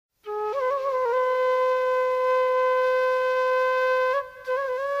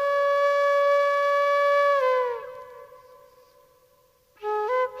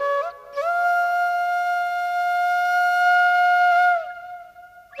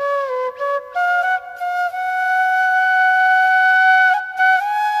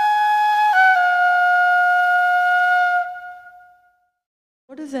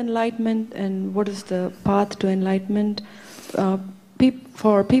enlightenment and what is the path to enlightenment?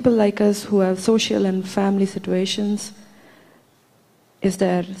 For people like us who have social and family situations, is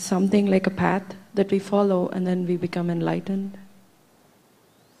there something like a path that we follow and then we become enlightened?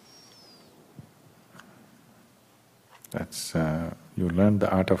 That's… you learned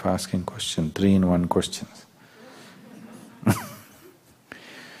the art of asking question, 3-in-1 questions.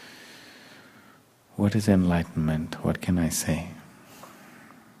 What is enlightenment? What can I say?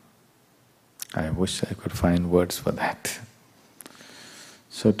 I wish I could find words for that.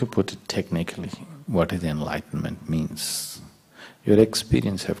 So to put it technically, what is enlightenment means, your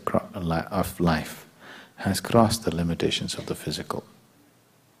experience of life has crossed the limitations of the physical.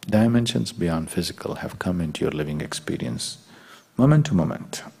 Dimensions beyond physical have come into your living experience, moment to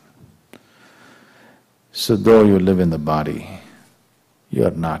moment. So though you live in the body, you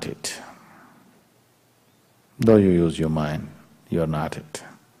are not it. Though you use your mind, you are not it.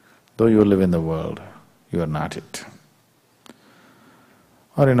 Though you live in the world, you are not it.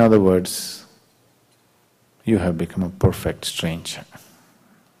 Or in other words, you have become a perfect stranger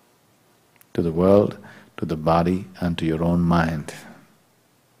to the world, to the body and to your own mind.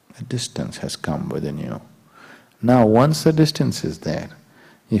 A distance has come within you. Now once the distance is there,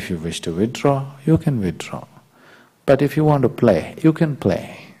 if you wish to withdraw, you can withdraw. But if you want to play, you can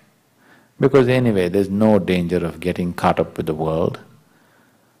play. Because anyway, there's no danger of getting caught up with the world,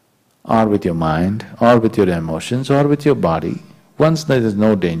 or with your mind, or with your emotions, or with your body. Once there is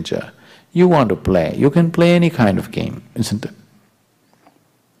no danger, you want to play, you can play any kind of game, isn't it?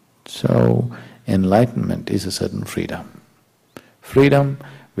 So, enlightenment is a certain freedom. Freedom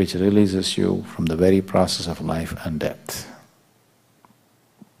which releases you from the very process of life and death.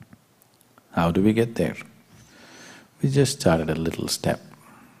 How do we get there? We just started a little step.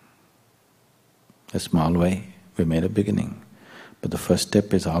 A small way, we made a beginning. But the first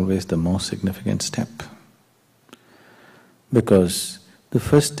step is always the most significant step. Because the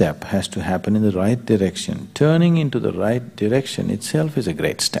first step has to happen in the right direction. Turning into the right direction itself is a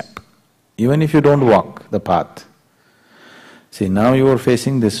great step. Even if you don't walk the path. See, now you are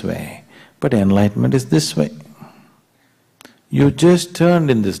facing this way, but enlightenment is this way. You just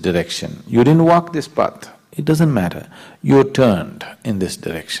turned in this direction, you didn't walk this path, it doesn't matter. You turned in this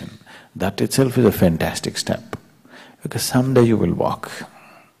direction. That itself is a fantastic step, because someday you will walk.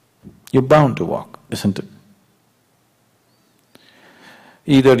 You're bound to walk, isn't it?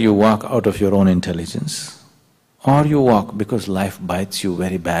 Either you walk out of your own intelligence, or you walk because life bites you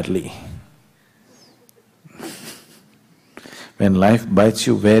very badly. When life bites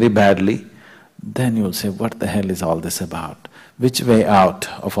you very badly, then you'll say, what the hell is all this about? Which way out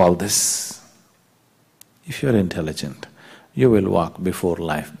of all this? If you're intelligent, you will walk before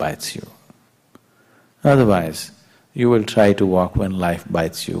life bites you. Otherwise, you will try to walk when life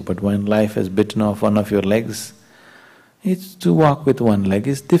bites you, but when life has bitten off one of your legs, it's to walk with one leg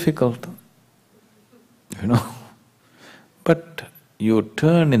is difficult, you know. But you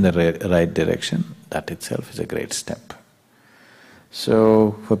turn in the right direction, that itself is a great step.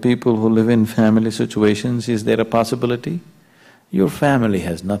 So, for people who live in family situations, is there a possibility? Your family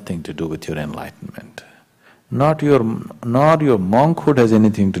has nothing to do with your enlightenment. Nor your monkhood has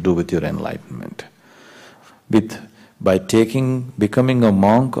anything to do with your enlightenment. By becoming a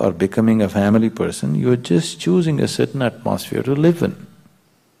monk or becoming a family person, you are just choosing a certain atmosphere to live in.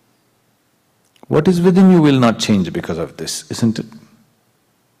 What is within you will not change because of this, isn't it?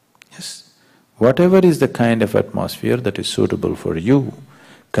 Yes. Whatever is the kind of atmosphere that is suitable for you,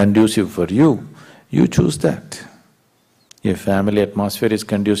 conducive for you, you choose that. If family atmosphere is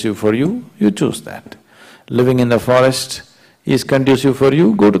conducive for you, you choose that. Living in the forest is conducive for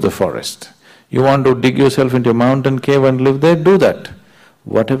you, go to the forest. You want to dig yourself into a mountain cave and live there, do that.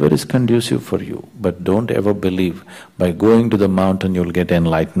 Whatever is conducive for you, but don't ever believe by going to the mountain you'll get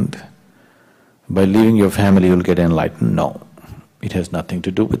enlightened, by leaving your family you'll get enlightened. No, it has nothing to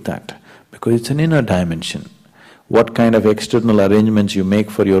do with that, because it's an inner dimension. What kind of external arrangements you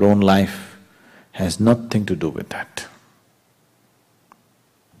make for your own life has nothing to do with that.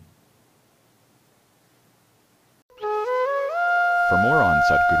 For more on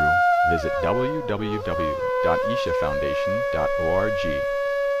Sadhguru, visit www.ishafoundation.org.